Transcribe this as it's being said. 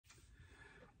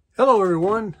Hello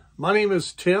everyone, my name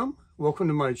is Tim. Welcome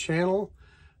to my channel.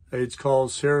 It's called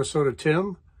Sarasota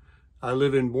Tim. I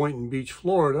live in Boynton Beach,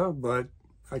 Florida, but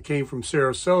I came from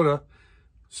Sarasota,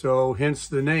 so hence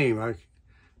the name. I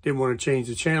didn't want to change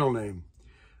the channel name.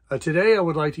 Today I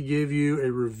would like to give you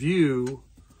a review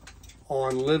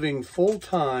on living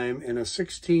full-time in a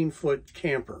 16-foot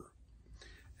camper.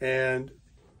 And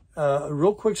a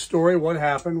real quick story, what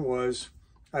happened was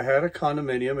I had a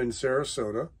condominium in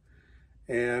Sarasota,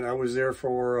 and I was there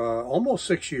for almost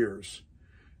 6 years.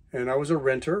 And I was a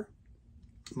renter.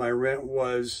 My rent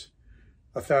was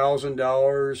 $1,000,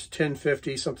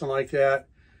 $1,050, something like that.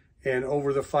 And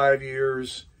over the 5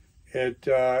 years, it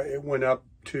went up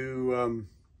to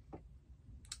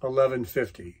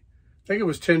 $1,150. I think it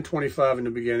was $1,025 in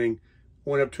the beginning,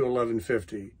 went up to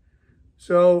 $1,150.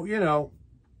 So, you know,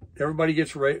 everybody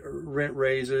gets rent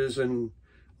raises, and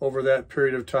over that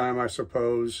period of time, I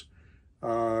suppose,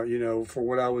 you know, for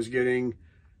what I was getting,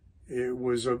 it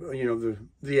was, you know,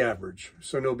 the average,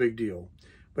 so no big deal.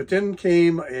 But then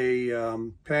came a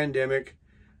pandemic,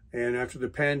 and after the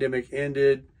pandemic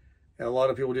ended, a lot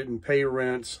of people didn't pay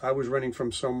rents. I was renting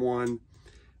from someone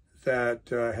that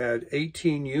had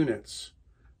 18 units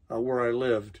where I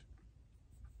lived,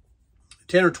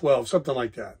 10 or 12, something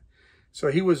like that.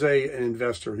 So he was an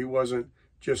investor. He wasn't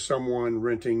just someone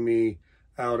renting me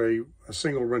out a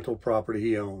single rental property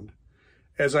he owned.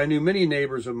 As I knew many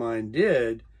neighbors of mine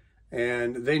did,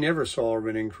 and they never saw a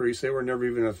rent increase. They were never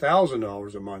even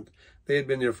 $1,000 a month. They had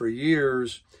been there for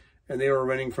years, and they were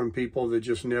renting from people that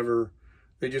just never,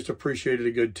 they just appreciated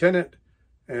a good tenant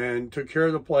and took care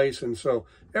of the place. And so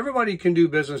everybody can do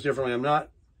business differently. I'm not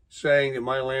saying that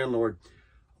my landlord,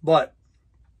 but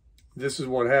this is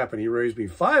what happened. He raised me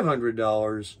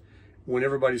 $500 when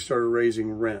everybody started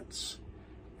raising rents.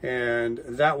 And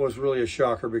that was really a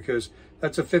shocker because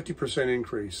that's a 50%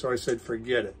 increase. So I said,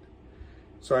 forget it.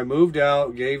 So I moved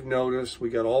out, gave notice. We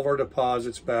got all of our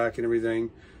deposits back and everything.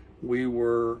 We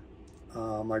were,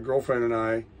 my girlfriend and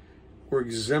I were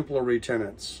exemplary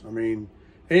tenants. I mean,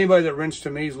 anybody that rents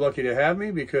to me is lucky to have me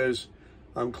because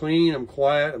I'm clean, I'm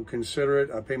quiet, I'm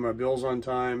considerate, I pay my bills on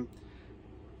time,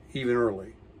 even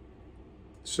early.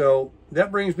 So that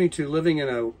brings me to living in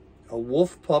a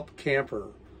Wolf Pup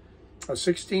camper, a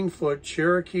 16-foot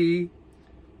Cherokee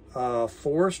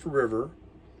Forest River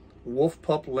Wolf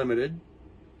Pup Limited.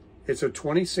 It's a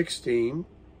 2016.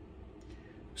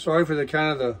 Sorry for the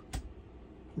kind of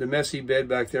the messy bed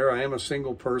back there. I am a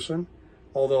single person,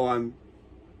 although I'm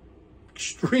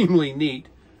extremely neat.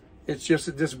 It's just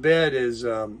that this bed is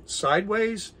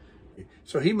sideways.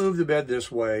 So he moved the bed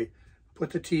this way, put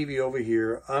the TV over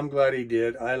here. I'm glad he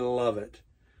did. I love it.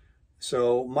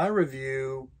 So my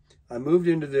review, I moved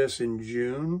into this in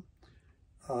June.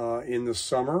 In the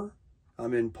summer,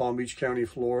 I'm in Palm Beach County,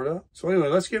 Florida. So anyway,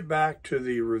 let's get back to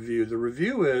the review. The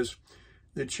review is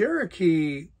the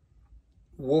Cherokee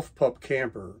Wolf Pup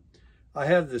camper. I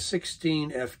have the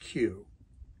 16 FQ,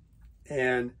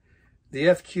 and the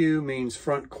FQ means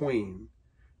front queen,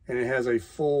 and it has a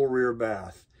full rear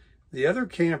bath. The other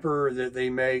camper that they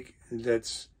make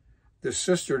that's the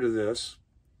sister to this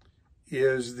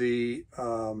is the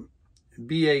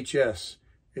BHS.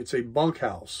 It's a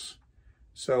bunkhouse.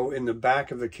 So in the back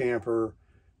of the camper,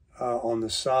 on the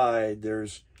side,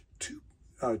 there's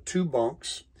two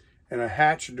bunks and a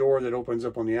hatch door that opens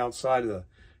up on the outside of the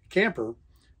camper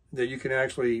that you can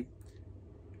actually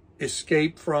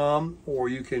escape from, or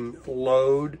you can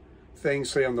load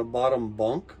things, say, on the bottom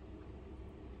bunk.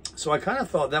 So I kind of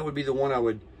thought that would be the one I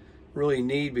would really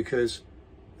need because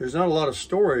there's not a lot of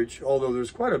storage, although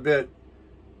there's quite a bit,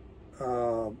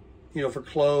 you know, for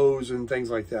clothes and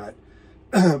things like that,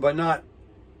 but not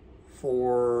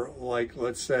for, like,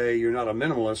 let's say you're not a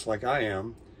minimalist like I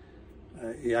am.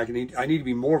 Yeah, I need to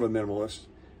be more of a minimalist.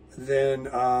 Then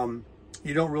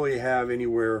you don't really have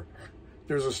anywhere.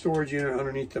 There's a storage unit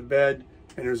underneath the bed,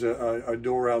 and there's a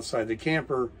door outside the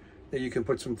camper that you can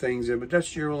put some things in. But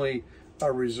that's generally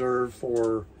reserved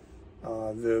for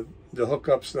the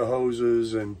hookups, the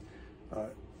hoses, and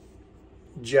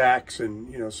jacks,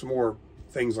 and, you know, some more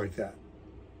things like that.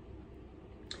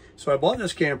 So I bought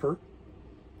this camper.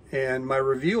 And my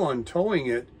review on towing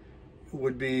it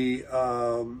would be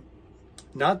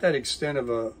not that extent of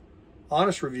a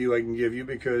honest review I can give you,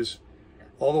 because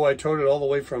although I towed it all the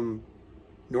way from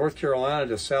North Carolina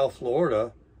to South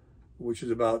Florida, which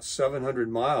is about 700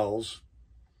 miles,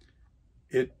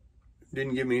 it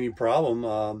didn't give me any problem.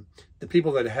 The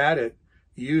people that had it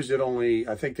used it only,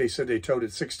 I think they said they towed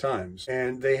it 6 times.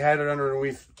 And they had it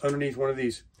underneath one of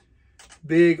these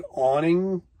big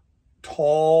awning,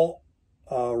 tall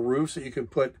roofs that you can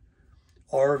put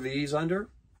RVs under.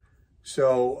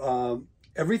 So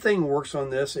everything works on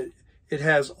this. It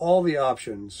has all the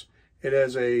options. It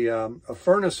has a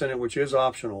furnace in it, which is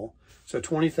optional. It's a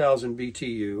 20,000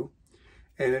 BTU,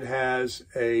 and it has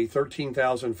a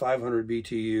 13,500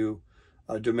 BTU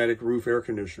Dometic roof air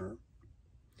conditioner.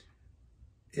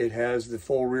 It has the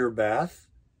full rear bath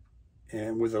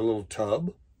and with a little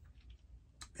tub.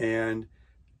 And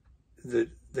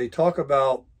they talk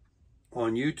about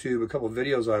on YouTube, a couple of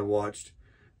videos I watched,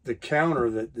 the counter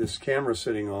that this camera's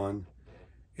sitting on,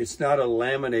 it's not a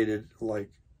laminated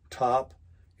like top.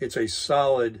 It's a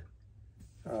solid,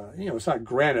 it's not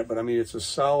granite, but I mean, it's a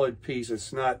solid piece.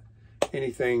 It's not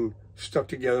anything stuck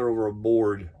together over a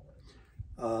board.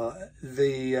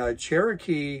 The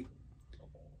Cherokee,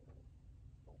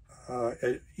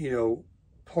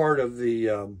 part of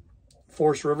the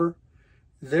Forest River,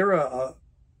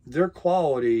 their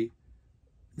quality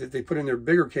that they put in their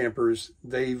bigger campers,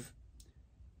 they've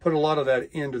put a lot of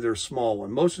that into their small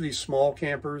one. Most of these small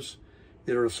campers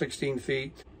that are 16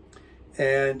 feet,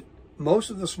 and most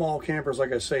of the small campers,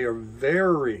 like I say, are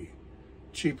very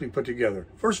cheaply put together.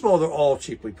 First of all, they're all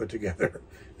cheaply put together.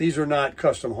 These are not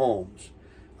custom homes.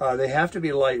 They have to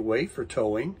be lightweight for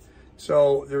towing.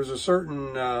 So there's a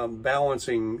certain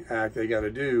balancing act they got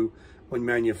to do when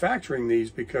manufacturing these,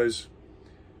 because,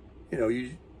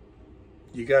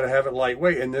 you got to have it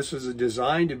lightweight. And this is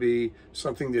designed to be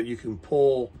something that you can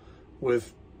pull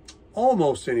with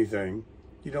almost anything.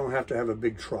 You don't have to have a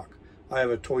big truck. I have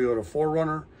a Toyota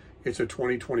 4Runner. It's a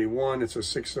 2021. It's a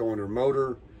 6-cylinder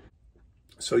motor.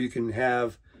 So you can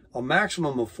have a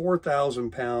maximum of 4,000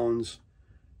 pounds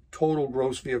total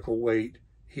gross vehicle weight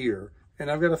here. And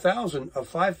I've got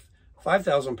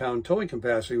 5,000 pound towing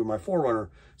capacity with my 4Runner.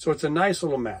 So it's a nice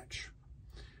little match.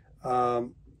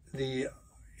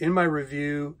 In my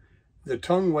review, the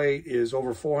tongue weight is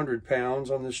over 400 pounds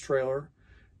on this trailer,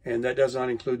 and that does not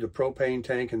include the propane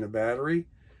tank and the battery.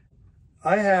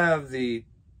 I have the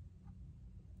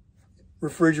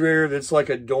refrigerator that's like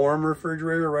a dorm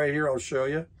refrigerator right here. I'll show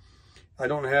you. I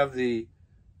don't have I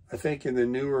think in the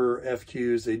newer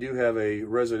FQs, they do have a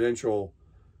residential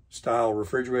style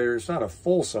refrigerator. It's not a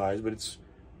full size, but it's,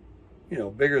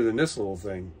 bigger than this little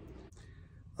thing.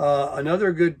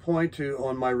 Another good point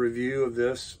on my review of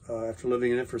this, after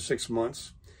living in it for 6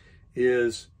 months,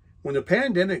 is when the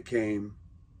pandemic came,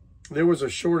 there was a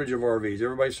shortage of RVs.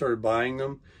 Everybody started buying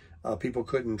them. People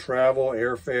couldn't travel.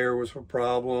 Airfare was a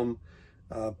problem.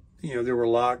 There were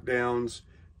lockdowns.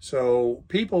 So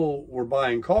people were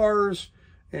buying cars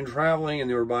and traveling, and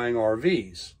they were buying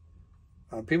RVs.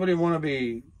 People didn't want to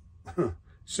be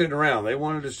sitting around. They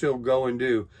wanted to still go and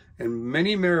do. And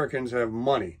many Americans have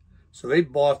money, so they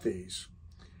bought these.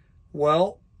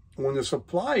 Well, when the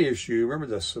supply issue, remember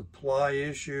the supply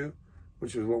issue,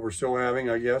 which is what we're still having,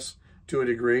 I guess, to a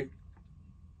degree,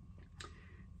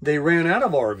 they ran out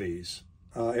of RVs.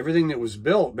 Everything that was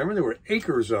built, remember there were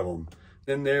acres of them.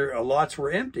 Then lots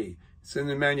were empty. So then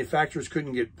the manufacturers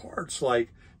couldn't get parts, like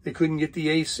they couldn't get the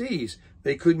ACs.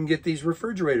 They couldn't get these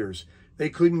refrigerators. They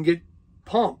couldn't get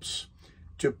pumps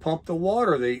to pump the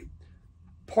water.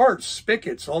 Parts,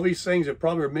 spigots, all these things that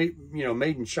probably were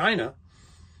made in China.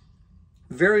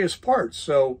 Various parts.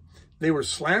 So they were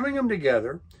slamming them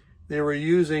together. They were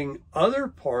using other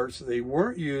parts that they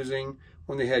weren't using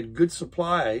when they had good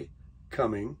supply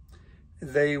coming.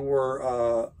 They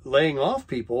were laying off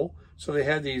people. So they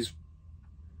had these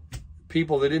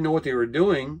people that didn't know what they were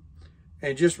doing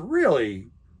and just really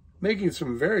making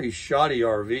some very shoddy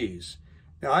RVs.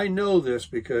 Now, I know this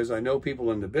because I know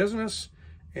people in the business,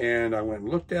 and I went and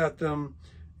looked at them,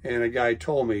 and a guy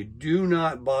told me, do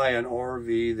not buy an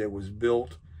RV that was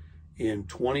built in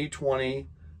 2020,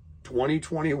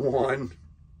 2021,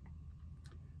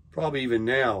 probably even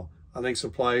now. I think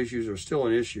supply issues are still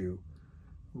an issue.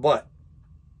 But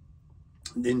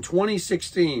in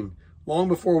 2016, long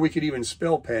before we could even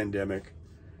spell pandemic,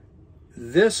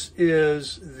 this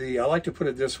is I like to put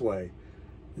it this way,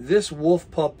 this Wolf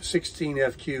Pup 16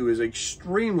 FQ is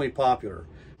extremely popular.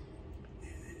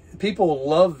 People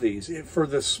love these. For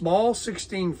the small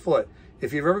 16 foot,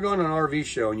 if you've ever gone to an RV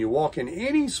show and you walk in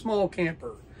any small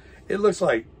camper, it looks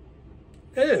like,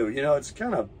 ew, it's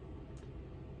kind of,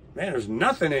 man, there's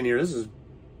nothing in here. This is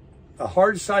a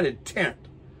hard-sided tent,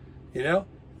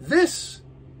 This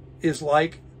is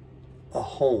like a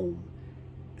home.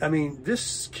 I mean,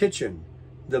 this kitchen,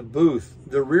 the booth,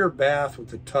 the rear bath with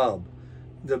the tub,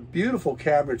 the beautiful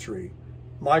cabinetry,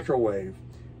 microwave,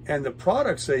 and the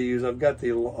products they use. I've got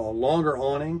the longer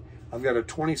awning. I've got a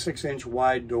 26-inch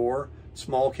wide door.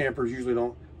 Small campers usually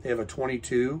don't. They have a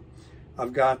 22.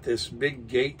 I've got this big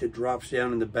gate that drops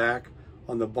down in the back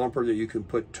on the bumper that you can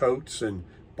put totes and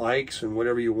bikes and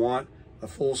whatever you want, a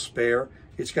full spare.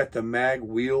 It's got the mag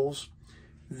wheels.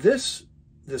 The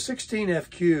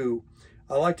 16FQ,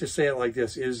 I like to say it like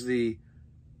this, is the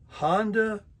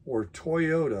Honda or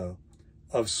Toyota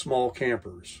of small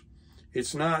campers.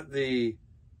 It's not the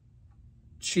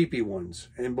cheapy ones.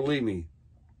 And believe me,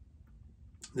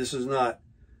 this is not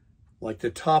like the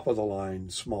top of the line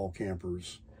small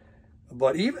campers.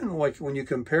 But even like when you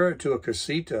compare it to a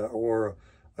Casita or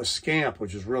a Scamp,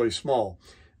 which is really small,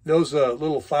 those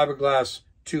little fiberglass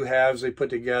 2.5s they put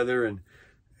together, and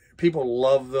people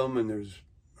love them, and there's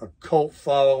a cult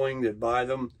following that buy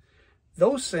them.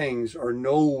 Those things are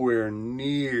nowhere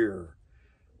near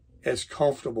as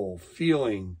comfortable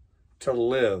feeling to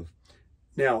live.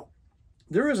 Now,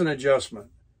 there is an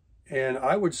adjustment, and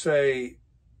I would say,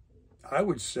 I'm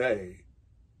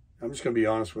just going to be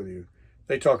honest with you.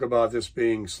 They talk about this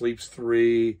being Sleeps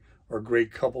 3 or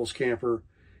great couples camper.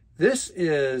 This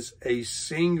is a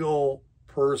single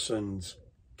person's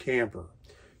camper.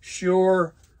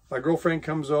 Sure, my girlfriend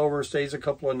comes over, stays a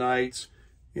couple of nights.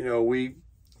 You know, we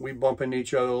bump into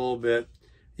each other a little bit.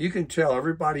 You can tell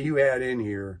everybody you had in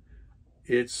here,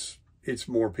 it's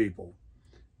more people.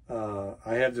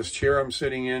 I have this chair I'm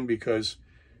sitting in because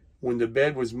when the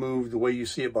bed was moved the way you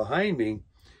see it behind me,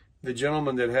 the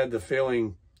gentleman that had the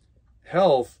failing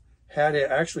health had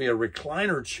actually a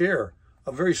recliner chair,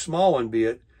 a very small one be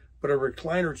it, but a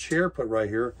recliner chair put right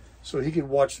here so he could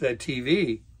watch that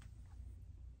TV.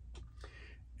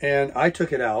 And I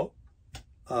took it out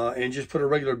and just put a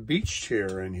regular beach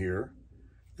chair in here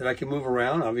that I can move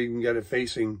around. I've even got it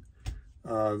facing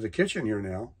the kitchen here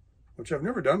now, which I've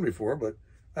never done before, but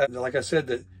like I said,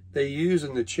 that they use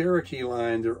in the Cherokee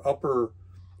line, their upper,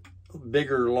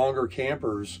 bigger, longer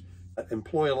campers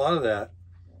employ a lot of that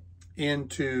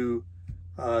into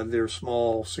their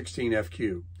small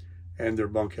 16FQ and their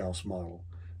bunkhouse model.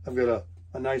 I've got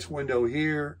a nice window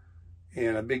here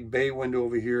and a big bay window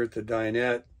over here at the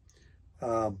dinette.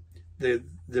 The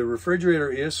refrigerator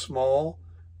is small,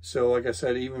 so like I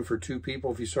said, even for 2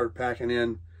 people, if you start packing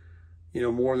in, you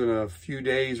know, more than a few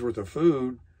days worth of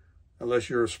food, unless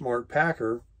you're a smart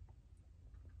packer,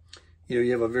 you know,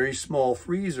 you have a very small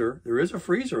freezer. There is a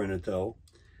freezer in it though.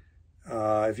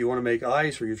 If you want to make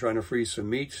ice or you're trying to freeze some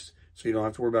meats so you don't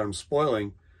have to worry about them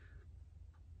spoiling,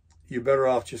 you're better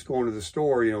off just going to the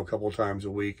store, you know, a couple of times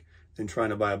a week than trying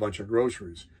to buy a bunch of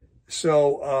groceries.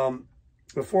 So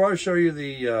before I show you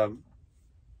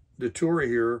the tour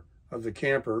here of the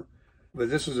camper, but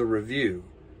this is a review.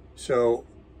 So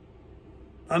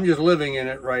I'm just living in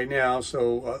it right now,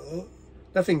 so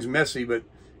nothing's messy, but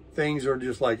things are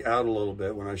just like out a little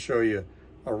bit when I show you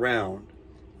around.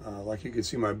 Like you can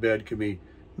see, my bed could be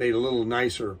made a little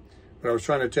nicer. But I was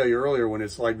trying to tell you earlier, when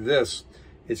it's like this,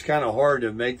 it's kind of hard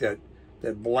to make that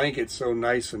blanket so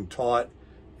nice and taut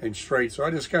and straight. So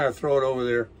I just kind of throw it over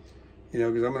there, you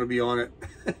know, because I'm going to be on it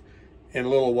in a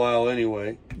little while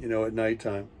anyway, you know, at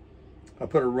nighttime. I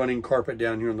put a running carpet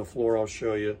down here on the floor, I'll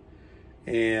show you.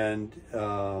 And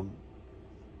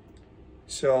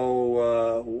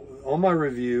so on my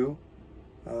review,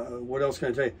 what else can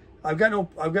I tell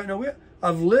you?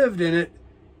 I've lived in it.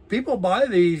 People buy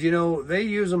these, you know, they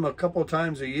use them a couple of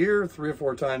times a year, 3 or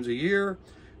 4 times a year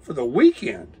for the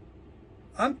weekend.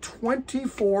 I'm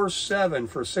 24/7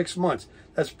 for 6 months.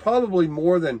 That's probably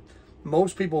more than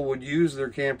most people would use their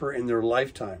camper in their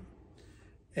lifetime.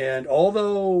 And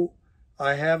although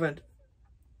I haven't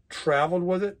traveled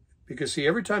with it, because see,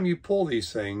 every time you pull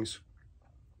these things,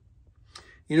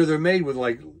 you know, they're made with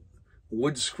like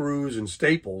wood screws and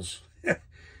staples.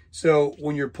 So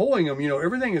when you're pulling them, you know,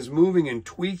 everything is moving and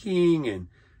tweaking, and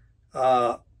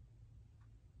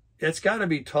it's got to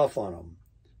be tough on them,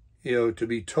 you know, to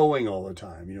be towing all the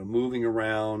time, you know, moving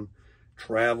around,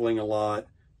 traveling a lot,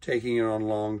 taking it on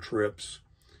long trips,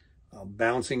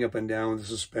 bouncing up and down with the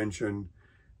suspension,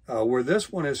 where this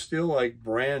one is still like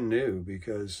brand new,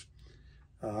 because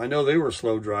I know they were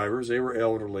slow drivers, they were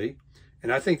elderly,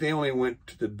 and I think they only went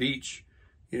to the beach.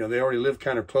 You know, they already lived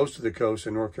kind of close to the coast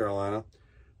in North Carolina,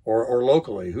 or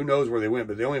locally. Who knows where they went,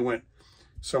 but they only went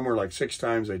somewhere like 6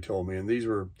 times, they told me. And these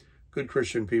were good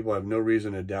Christian people. I have no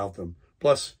reason to doubt them.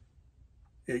 Plus,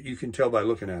 you can tell by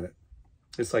looking at it.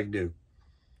 It's like new.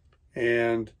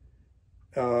 And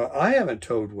I haven't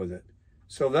towed with it.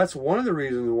 So that's one of the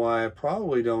reasons why I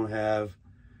probably don't have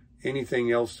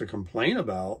anything else to complain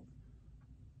about.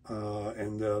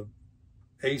 And the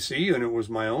AC unit was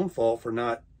my own fault for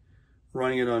not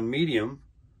running it on medium.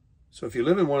 So if you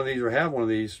live in one of these or have one of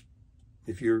these,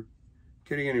 if you're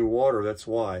getting any water, that's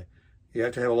why. You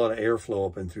have to have a lot of airflow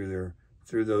up and through there,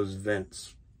 through those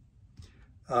vents.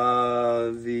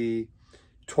 The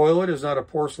toilet is not a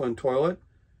porcelain toilet.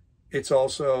 It's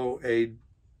also a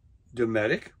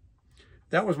Dometic.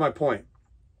 That was my point.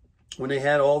 When they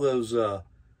had all those,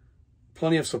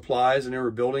 plenty of supplies and they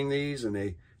were building these,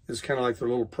 and it's kind of like their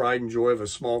little pride and joy of a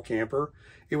small camper.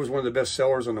 It was one of the best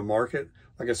sellers on the market.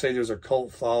 Like I say, there's a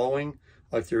cult following,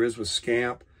 like there is with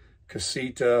Scamp,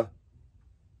 Casita,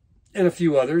 and a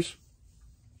few others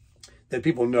that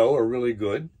people know are really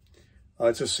good.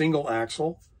 It's a single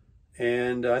axle,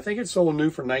 and I think it's sold new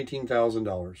for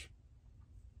 $19,000.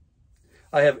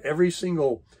 I have every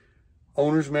single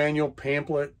owner's manual,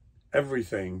 pamphlet,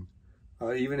 everything.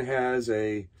 Even has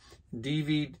a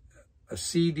DVD, a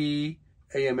CD,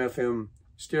 AM/FM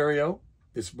stereo.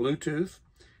 It's Bluetooth,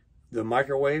 the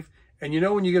microwave. And you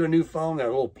know when you get a new phone, that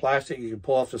little plastic you can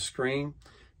pull off the screen,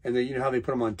 and then you know how they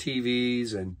put them on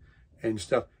TVs and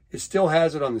stuff. It still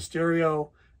has it on the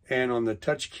stereo and on the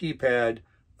touch keypad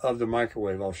of the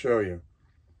microwave. I'll show you.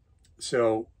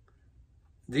 So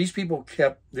these people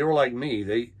they were like me.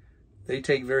 They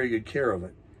take very good care of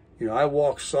it. You know, I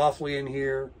walk softly in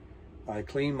here. I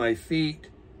clean my feet.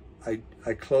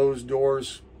 I close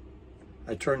doors.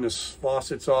 I turn the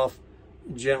faucets off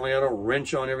gently. I don't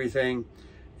wrench on everything.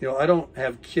 You know, I don't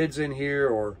have kids in here,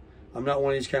 or I'm not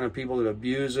one of these kind of people that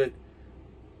abuse it,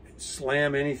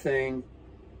 slam anything.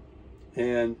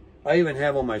 And I even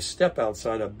have on my step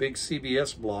outside a big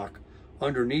CBS block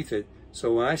underneath it.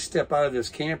 So when I step out of this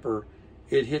camper,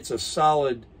 it hits a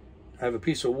solid, I have a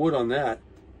piece of wood on that,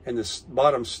 and the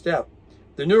bottom step.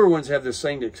 The newer ones have this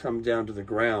thing that comes down to the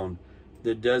ground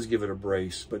that does give it a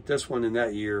brace. But this one in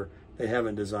that year, they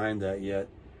haven't designed that yet.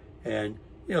 And,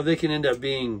 you know, they can end up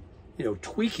being, you know,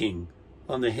 tweaking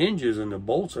on the hinges and the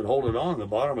bolts that hold it on the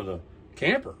bottom of the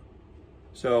camper.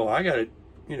 So I got it,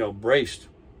 you know, braced.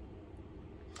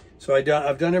 So I've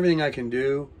done everything I can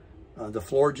do. The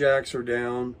floor jacks are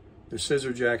down. The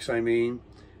scissor jacks, I mean.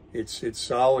 It's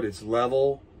solid. It's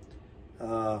level.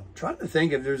 Trying to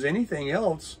think if there's anything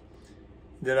else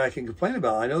that I can complain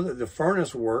about. I know that the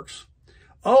furnace works.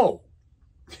 Oh,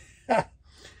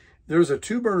 there's a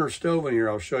 2-burner stove in here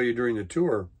I'll show you during the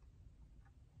tour.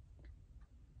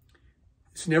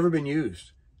 It's never been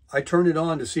used. I turned it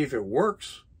on to see if it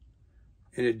works,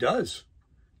 and it does.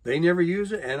 They never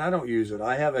use it, and I don't use it.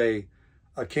 I have a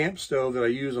camp stove that I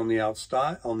use on the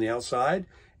outside,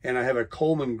 and I have a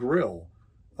Coleman grill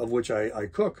of which I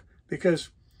cook, because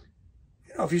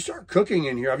you know, if you start cooking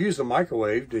in here, I've used the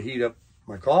microwave to heat up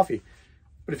my coffee,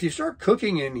 but if you start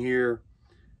cooking in here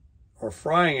or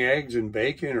frying eggs and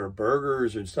bacon or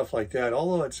burgers and stuff like that,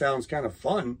 although it sounds kind of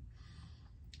fun,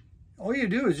 all you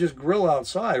do is just grill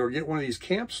outside or get one of these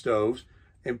camp stoves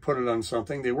and put it on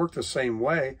something. They work the same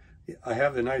way. I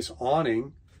have the nice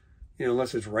awning, you know,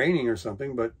 unless it's raining or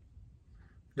something, but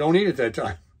don't eat at that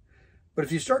time. But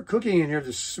if you start cooking in here,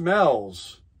 the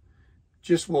smells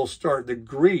just will start, the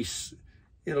grease,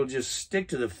 it'll just stick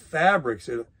to the fabrics.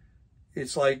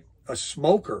 It's like a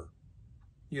smoker.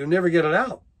 You'll never get it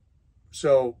out.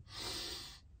 So,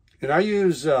 and I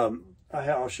use,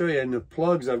 I'll show you in the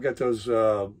plugs, I've got those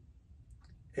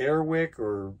Airwick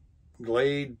or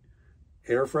Glade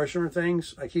air freshener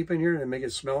things I keep in here to make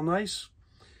it smell nice.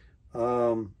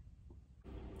 So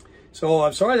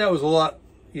I'm sorry that was a lot,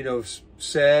 you know,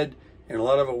 said, and a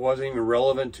lot of it wasn't even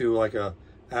relevant to like a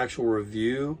actual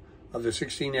review of the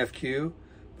 16FQ,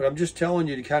 but I'm just telling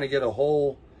you to kind of get a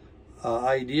whole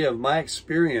idea of my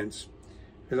experience,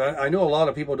 because I know a lot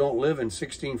of people don't live in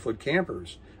 16-foot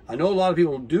campers. I know a lot of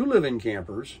people do live in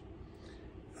campers,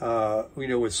 you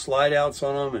know, with slide outs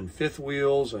on them and fifth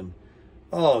wheels, and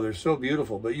oh, they're so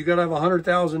beautiful, but you got to have a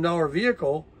 $100,000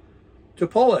 vehicle to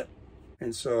pull it.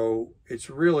 And so it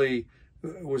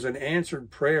was an answered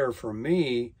prayer for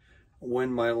me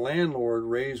when my landlord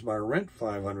raised my rent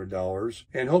 $500.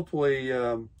 And hopefully,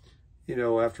 you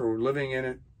know, after living in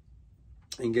it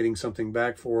and getting something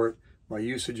back for it, my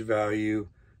usage value,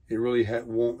 it really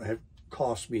won't have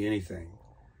cost me anything.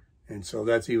 And so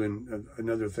that's even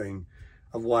another thing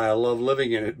of why I love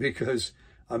living in it, because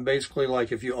I'm basically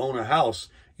like, if you own a house,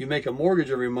 you make a mortgage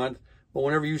every month, but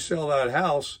whenever you sell that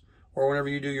house or whenever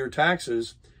you do your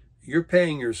taxes, you're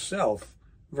paying yourself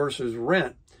versus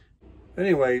rent.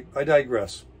 Anyway, I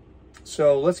digress.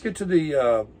 So let's get to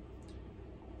the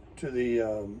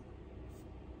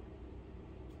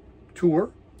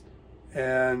tour,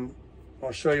 and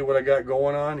I'll show you what I got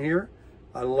going on here.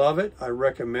 I love it. I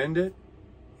recommend it.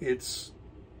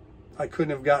 I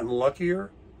couldn't have gotten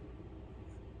luckier.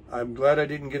 I'm glad I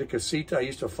didn't get a Casita. I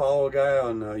used to follow a guy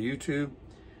on YouTube.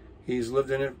 He's lived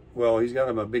in it. Well, he's got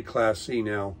him a big Class C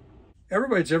now.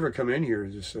 Everybody that's ever come in here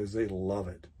just says they love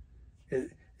it.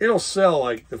 It'll sell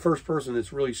like the first person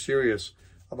that's really serious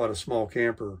about a small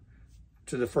camper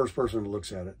to the first person that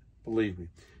looks at it. believe me.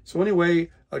 So anyway,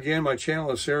 again, my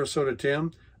channel is Sarasota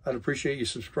Tim. I'd appreciate you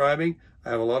subscribing. I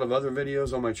have a lot of other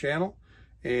videos on my channel,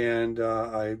 and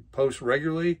I post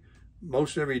regularly,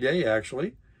 most every day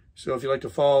actually. So if you'd like to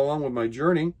follow along with my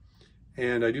journey,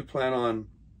 and I do plan on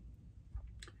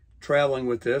traveling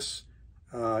with this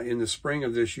in the spring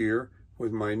of this year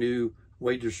with my new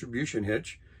weight distribution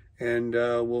hitch, and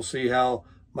we'll see how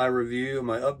my review,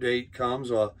 my update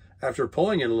comes after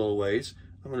pulling it a little ways.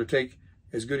 I'm going to take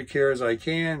as good a care as I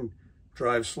can,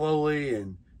 drive slowly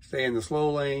and stay in the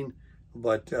slow lane,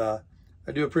 but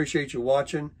I do appreciate you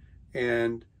watching,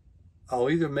 and I'll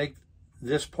either make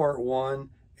this part 1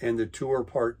 and the tour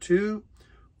part 2,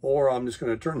 or I'm just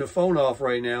going to turn the phone off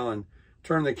right now and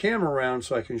turn the camera around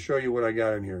so I can show you what I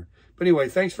got in here. But anyway,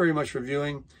 thanks very much for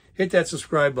viewing. Hit that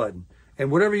subscribe button.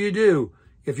 And whatever you do,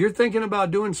 if you're thinking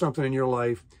about doing something in your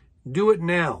life, do it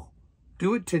now.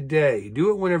 Do it today.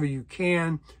 Do it whenever you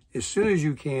can, as soon as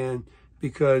you can,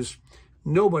 because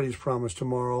nobody's promised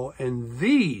tomorrow, and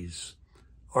these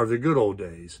are the good old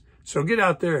days. So get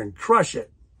out there and crush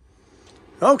it.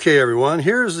 Okay, everyone,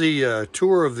 here's the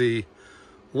tour of the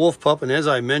Wolf Pup, and as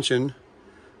I mentioned,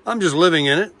 I'm just living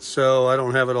in it, so I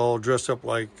don't have it all dressed up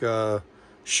like a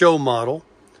show model.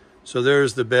 So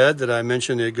there's the bed that I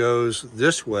mentioned. It goes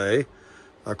this way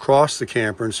across the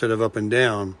camper instead of up and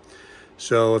down.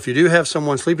 So if you do have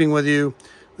someone sleeping with you,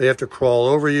 they have to crawl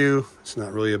over you. It's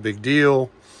not really a big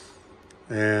deal.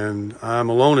 And I'm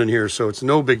alone in here, so it's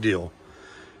no big deal.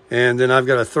 And then I've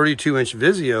got a 32-inch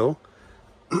Vizio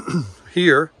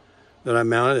here that I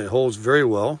mounted. It holds very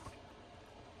well.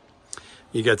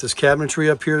 You got this cabinetry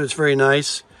up here that's very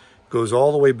nice. Goes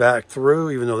all the way back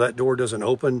through, even though that door doesn't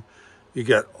open. You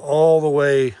got all the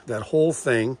way, that whole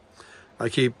thing. I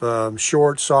keep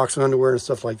shorts, socks, and underwear and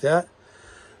stuff like that.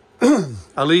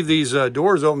 I leave these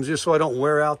doors open just so I don't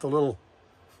wear out the little,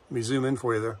 let me zoom in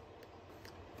for you there.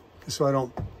 Just so I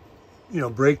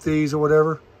don't, break these or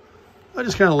whatever. I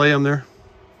just kind of lay them there.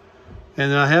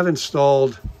 And then I have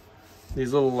installed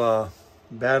these little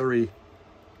battery,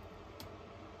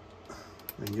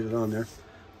 I can get it on there,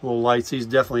 little lights. These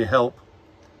definitely help.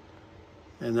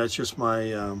 And that's just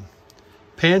my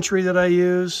pantry that I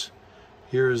use.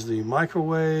 Here's the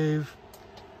microwave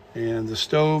and the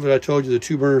stove that I told you, the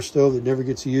 2-burner stove that never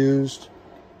gets used.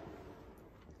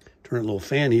 Turn a little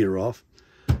fan heater off.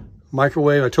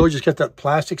 Microwave, I told you it's got that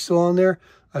plastic still on there.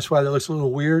 That's why that looks a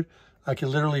little weird. I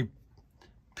can literally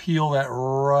peel that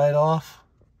right off.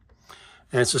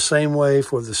 And it's the same way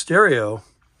for the stereo.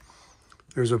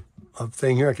 There's a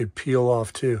thing here I could peel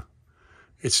off too.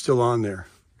 It's still on there.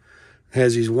 It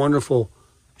has these wonderful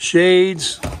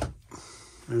shades.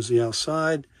 There's the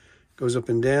outside. Goes up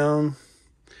and down.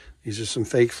 These are some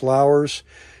fake flowers.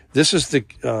 This is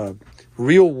the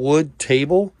real wood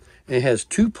table. And it has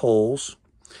 2 poles.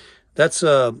 That's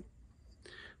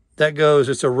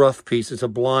it's a rough piece. It's a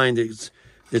blind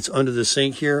that's under the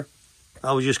sink here.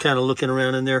 I was just kind of looking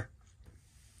around in there.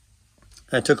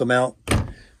 I took them out.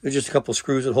 There's just a couple of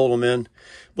screws that hold them in.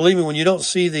 Believe me, when you don't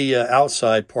see the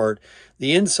outside part,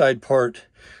 the inside part,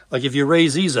 like if you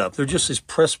raise these up, they're just this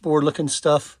pressboard looking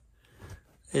stuff.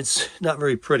 It's not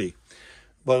very pretty.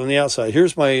 But on the outside,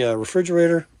 here's my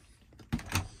refrigerator.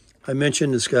 I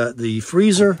mentioned it's got the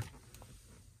freezer.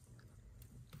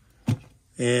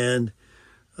 And,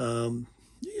 you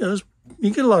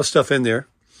get a lot of stuff in there.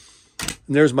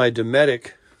 And there's my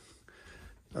Dometic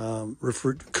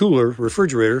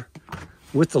refrigerator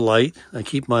with the light. I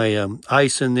keep my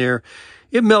ice in there.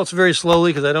 It melts very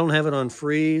slowly because I don't have it on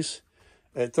freeze.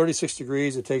 At 36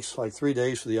 degrees, it takes like 3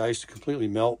 days for the ice to completely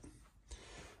melt.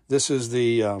 This is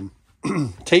the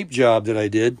tape job that I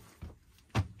did.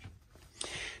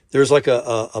 There's like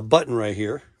a button right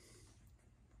here.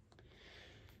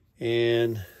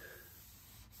 And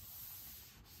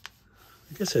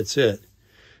I guess that's it.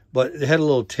 But it had a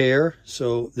little tear,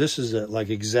 so this is a like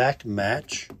exact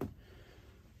match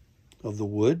of the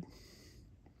wood.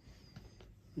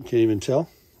 You can't even tell.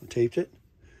 I taped it.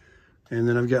 And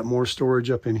then I've got more storage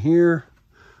up in here.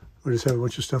 I just have a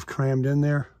bunch of stuff crammed in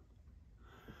there.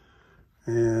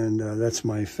 And that's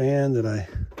my fan that I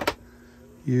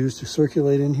use to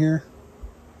circulate in here.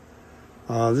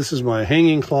 This is my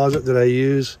hanging closet that I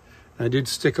use. I did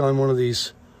stick on one of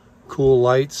these cool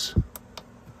lights.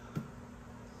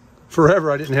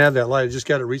 Forever I didn't have that light. I just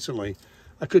got it recently.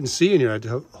 I couldn't see in here. I had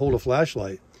to hold a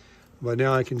flashlight. But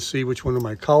now I can see which one of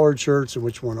my collared shirts and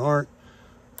which one aren't.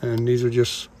 And these are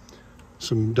just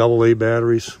some AA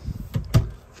batteries.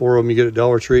 4 of them you get at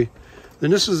Dollar Tree. Then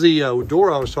this is the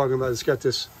door I was talking about. It's got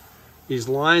these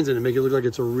lines in it, make it look like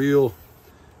it's a real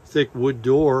thick wood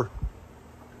door.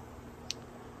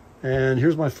 And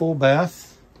here's my full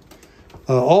bath.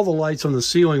 All the lights on the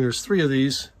ceiling, there's 3 of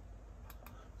these.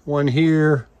 One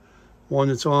here, one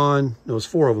that's on, no, it's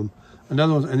 4 of them.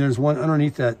 Another one, and there's one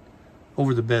underneath that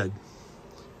over the bed.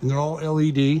 And they're all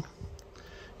LED.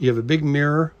 You have a big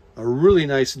mirror, a really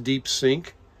nice deep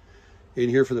sink in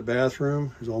here for the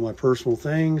bathroom. There's all my personal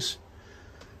things.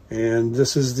 And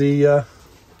this is the, let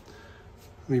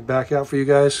me back out for you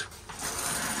guys.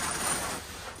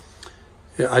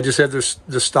 Yeah, I just have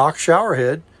the stock shower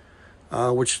head,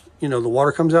 which, you know, the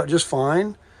water comes out just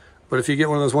fine. But if you get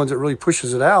one of those ones that really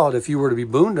pushes it out, if you were to be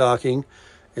boondocking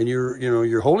and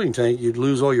your holding tank, you'd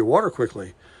lose all your water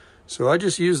quickly. So I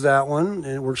just use that one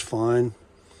and it works fine.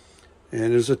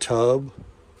 And there's a tub.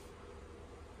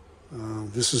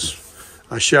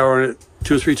 I shower in it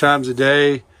 2 or 3 times a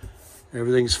day.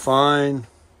 Everything's fine.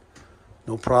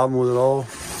 No problem with it all.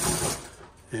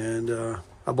 And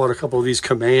I bought a couple of these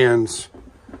commands.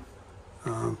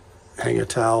 Hang a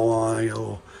towel on, a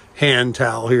little hand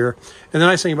towel here. And the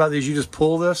nice thing about these, you just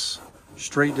pull this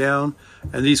straight down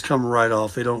and these come right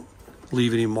off. They don't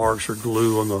leave any marks or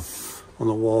glue on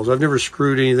the walls. I've never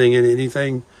screwed anything in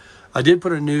anything. I did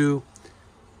put a new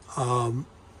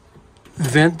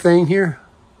vent thing here.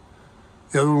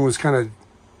 The other one was kind of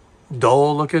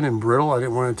dull looking and brittle. I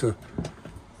didn't want it to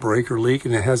break or leak,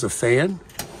 and it has a fan.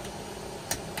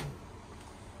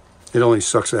 It only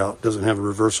sucks out, doesn't have a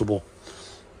reversible.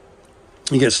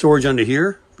 You get storage under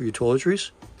here for your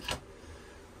toiletries.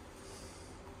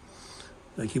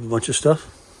 I keep a bunch of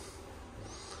stuff.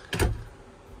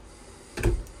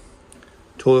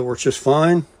 Toilet works just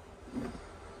fine.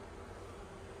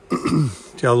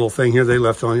 See how little thing here they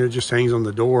left on here, it just hangs on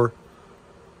the door.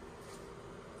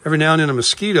 Every now and then a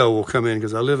mosquito will come in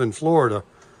because I live in Florida.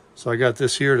 So I got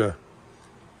this here to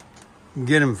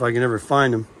get them if I can ever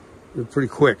find them. They're pretty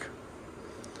quick.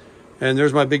 And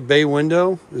there's my big bay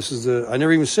window. This is I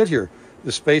never even sit here.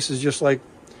 The space is just like,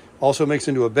 also makes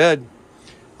into a bed.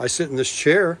 I sit in this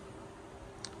chair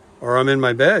or I'm in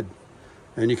my bed.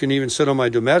 And you can even sit on my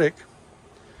Dometic.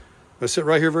 I sit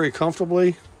right here very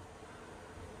comfortably.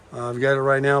 I've got it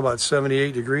right now about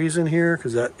 78 degrees in here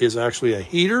because that is actually a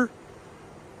heater.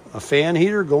 A fan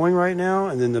heater going right now,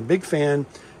 and then the big fan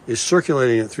is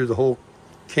circulating it through the whole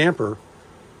camper,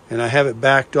 and I have it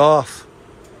backed off,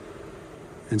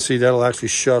 and see, that'll actually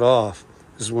shut off.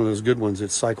 This is one of those good ones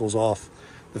that cycles off.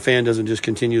 The fan doesn't just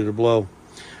continue to blow.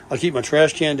 I'll keep my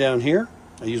trash can down here.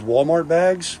 I use Walmart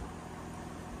bags.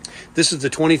 This is the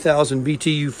 20,000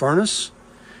 BTU furnace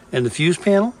and the fuse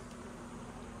panel,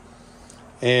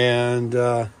 and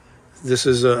this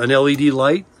is an LED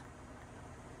light.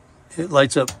 It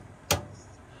lights up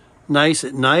nice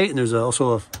at night, and there's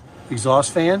also a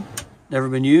exhaust fan, never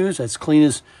been used. That's clean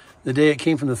as the day it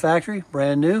came from the factory,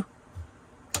 brand new.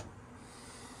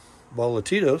 Bottle of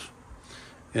Tito's,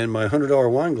 and my $100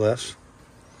 wine glass,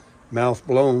 mouth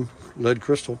blown, lead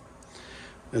crystal.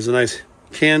 There's a nice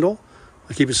candle.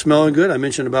 I keep it smelling good. I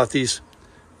mentioned about these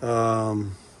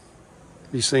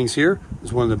things here.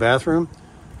 There's one in the bathroom.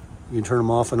 You can turn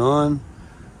them off and on.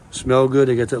 Smell good.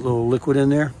 They got that little liquid in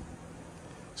there.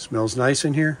 Smells nice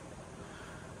in here.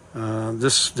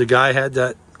 The guy had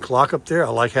that clock up there. I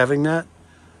like having that.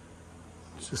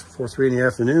 It's just before 3 in the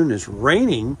afternoon. It's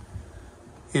raining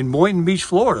in Boynton Beach,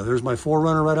 Florida. There's my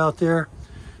 4Runner right out there.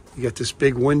 You got this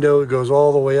big window. It goes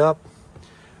all the way up.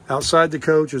 Outside the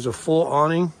coach is a full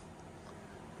awning.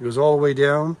 It goes all the way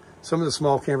down. Some of the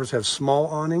small campers have small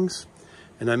awnings.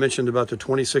 And I mentioned about the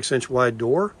 26-inch wide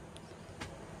door.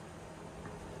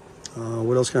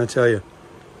 What else can I tell you?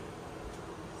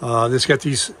 This got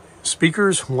these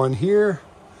speakers, one here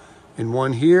and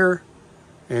one here.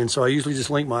 And so I usually just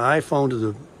link my iPhone to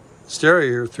the stereo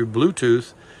here through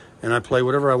Bluetooth, and I play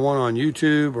whatever I want on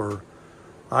YouTube or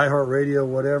iHeartRadio,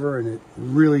 whatever, and it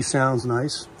really sounds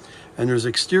nice. And there's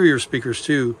exterior speakers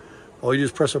too. All you do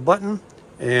is press a button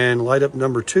and light up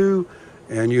number 2,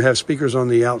 and you have speakers on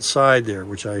the outside there,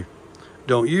 which I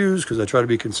don't use because I try to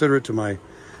be considerate to my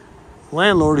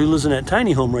landlord who lives in that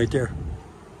tiny home right there.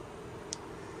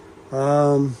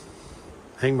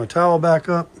 Hang my towel back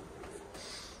up.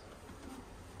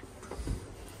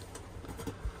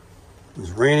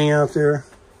 It's raining out there.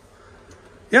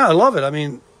 Yeah, I love it. I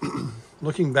mean,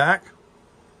 looking back,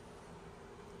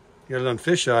 you got it on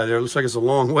fisheye there. It looks like it's a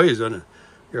long ways, doesn't it?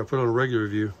 Here, I'll put it on a regular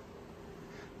view.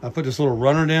 I put this little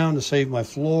runner down to save my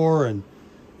floor and,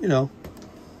 you know,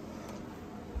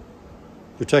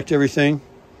 protect everything.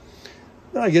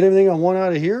 Then I get everything I want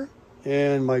out of here,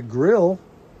 and my grill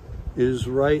is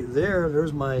right there.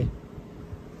 There's my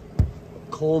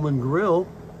Coleman grill.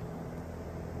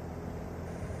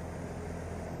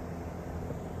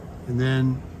 And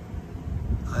then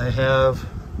I have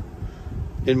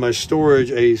in my storage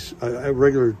a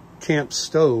regular camp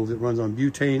stove that runs on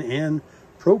butane and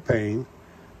propane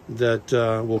that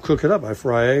will cook it up. I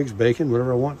fry eggs, bacon,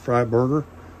 whatever I want, fry a burger.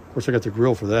 Of course, I got the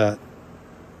grill for that.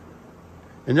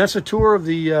 And that's a tour of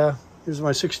the, here's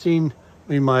my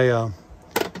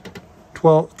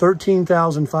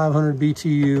 13,500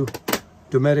 BTU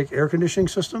Dometic air conditioning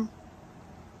system.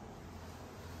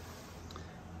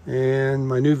 And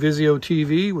my new Vizio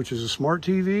TV, which is a smart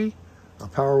TV. I'll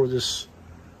power with this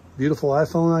beautiful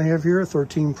iPhone I have here,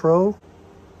 13 Pro.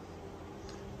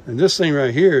 And this thing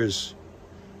right here is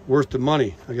worth the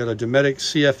money. I got a Dometic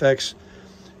CFX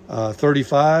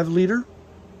 35 liter.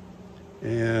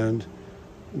 And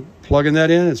plugging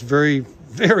that in, it's very,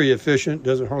 very efficient.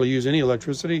 Doesn't hardly use any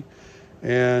electricity.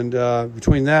 And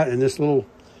between that and this little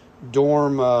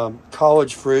dorm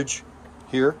college fridge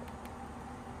here,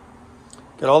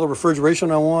 got all the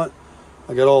refrigeration I want.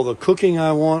 I got all the cooking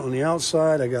I want on the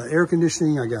outside. I got air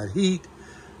conditioning. I got heat.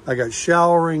 I got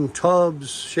showering,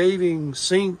 tubs, shaving,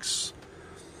 sinks.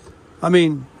 I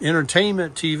mean,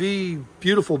 entertainment, TV,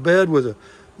 beautiful bed with a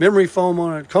memory foam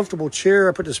on it, comfortable chair.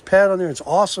 I put this pad on there. It's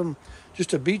awesome.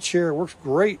 Just a beach chair. It works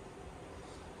great.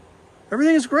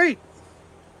 Everything is great.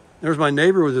 There's my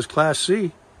neighbor with his Class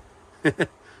C.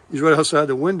 He's right outside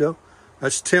the window.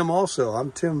 That's Tim also.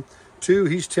 I'm Tim 2.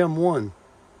 He's Tim 1.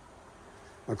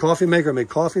 My coffee maker. I make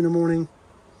coffee in the morning.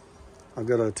 I've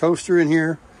got a toaster in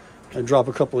here. I drop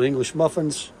a couple of English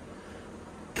muffins.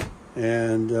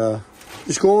 And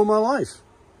just go on my life.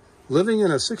 Living in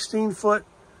a 16-foot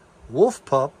Wolf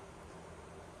Pup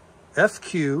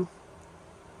FQ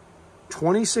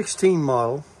 2016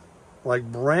 model,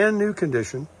 like brand new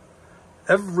condition.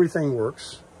 Everything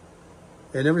works,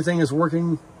 and everything is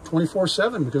working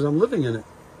 24/7 because I'm living in it.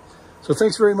 So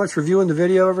thanks very much for viewing the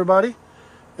video, everybody.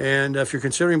 And if you're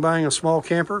considering buying a small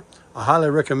camper, I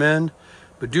highly recommend,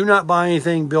 but do not buy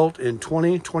anything built in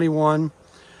 2021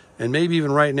 and maybe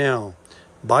even right now.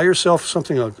 Buy yourself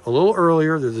something a little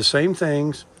earlier. They're the same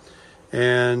things,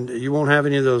 and you won't have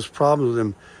any of those problems with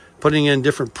them putting in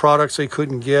different products they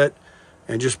couldn't get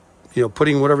and just, you know,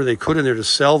 putting whatever they could in there to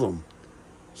sell them.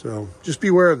 So just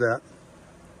beware of that.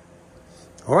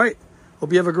 All right.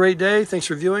 Hope you have a great day. Thanks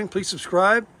for viewing. Please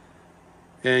subscribe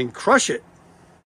and crush it.